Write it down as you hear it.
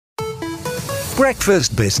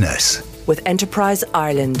Breakfast Business with Enterprise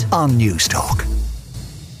Ireland on Newstalk.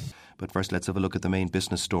 But first, let's have a look at the main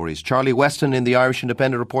business stories. Charlie Weston in the Irish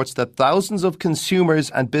Independent reports that thousands of consumers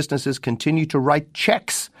and businesses continue to write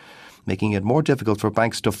cheques, making it more difficult for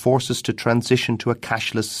banks to force us to transition to a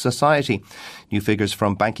cashless society. New figures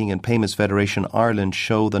from Banking and Payments Federation Ireland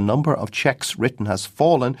show the number of cheques written has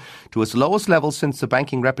fallen to its lowest level since the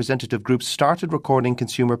banking representative group started recording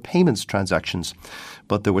consumer payments transactions.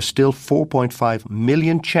 But there were still 4.5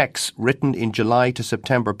 million cheques written in July to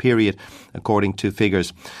September period, according to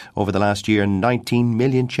figures. Over the last year, 19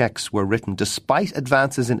 million cheques were written despite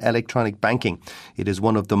advances in electronic banking. It is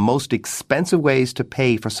one of the most expensive ways to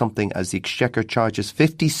pay for something, as the Exchequer charges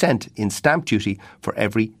 50 cent in stamp duty for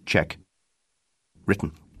every cheque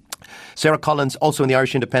written. Sarah Collins, also in the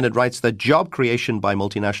Irish Independent, writes that job creation by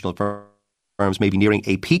multinational firms may be nearing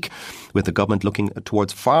a peak, with the government looking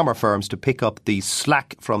towards farmer firms to pick up the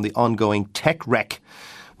slack from the ongoing tech wreck.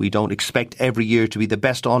 We don't expect every year to be the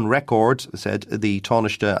best on record, said the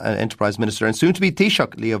Taoiseach Enterprise Minister and soon to be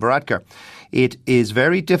Taoiseach Leo Varadkar. It is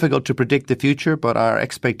very difficult to predict the future, but our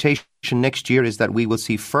expectation next year is that we will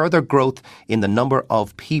see further growth in the number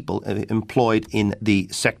of people employed in the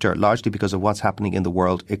sector, largely because of what's happening in the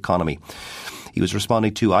world economy. He was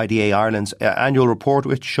responding to IDA Ireland's annual report,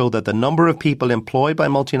 which showed that the number of people employed by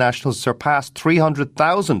multinationals surpassed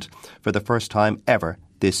 300,000 for the first time ever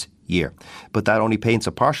this year. But that only paints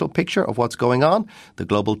a partial picture of what's going on. The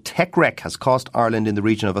global tech wreck has cost Ireland in the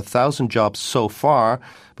region of 1,000 jobs so far,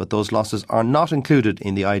 but those losses are not included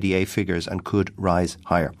in the IDA figures and could rise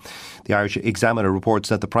higher. The Irish Examiner reports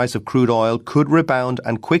that the price of crude oil could rebound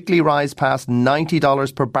and quickly rise past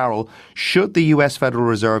 $90 per barrel should the US Federal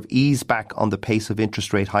Reserve ease back on the pace of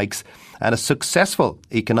interest rate hikes and a successful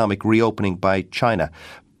economic reopening by China,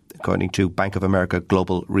 according to Bank of America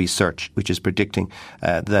Global Research, which is predicting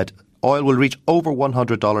that oil will reach over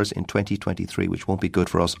 $100 in 2023, which won't be good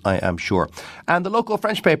for us, I am sure. And the local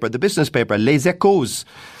French paper, the business paper, Les Echos,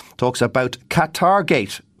 talks about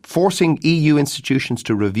Qatargate, forcing EU institutions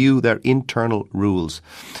to review their internal rules.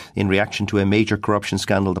 In reaction to a major corruption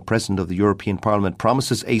scandal, the President of the European Parliament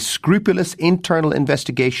promises a scrupulous internal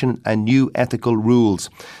investigation and new ethical rules.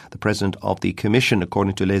 The President of the Commission,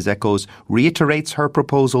 according to Les Echos, reiterates her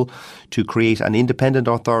proposal to create an independent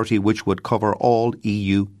authority which would cover all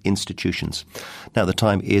EU institutions. Now the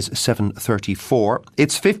time is 7:34.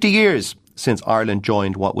 It's 50 years since Ireland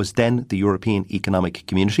joined what was then the European Economic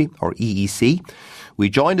Community, or EEC. We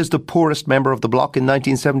joined as the poorest member of the bloc in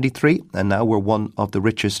 1973, and now we're one of the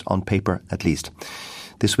richest on paper, at least.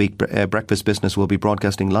 This week, Breakfast Business will be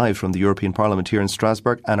broadcasting live from the European Parliament here in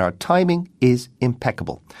Strasbourg, and our timing is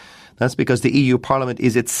impeccable. That's because the EU Parliament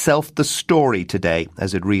is itself the story today,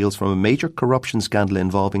 as it reels from a major corruption scandal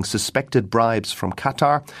involving suspected bribes from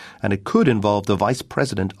Qatar, and it could involve the Vice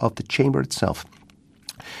President of the Chamber itself.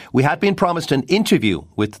 We had been promised an interview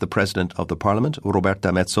with the President of the Parliament,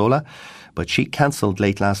 Roberta Metsola, but she cancelled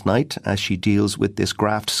late last night as she deals with this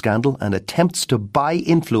graft scandal and attempts to buy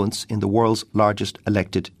influence in the world's largest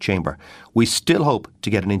elected chamber. We still hope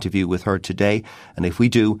to get an interview with her today, and if we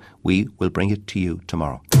do, we will bring it to you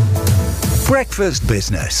tomorrow. Breakfast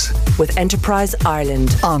Business with Enterprise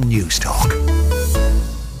Ireland on Newstalk.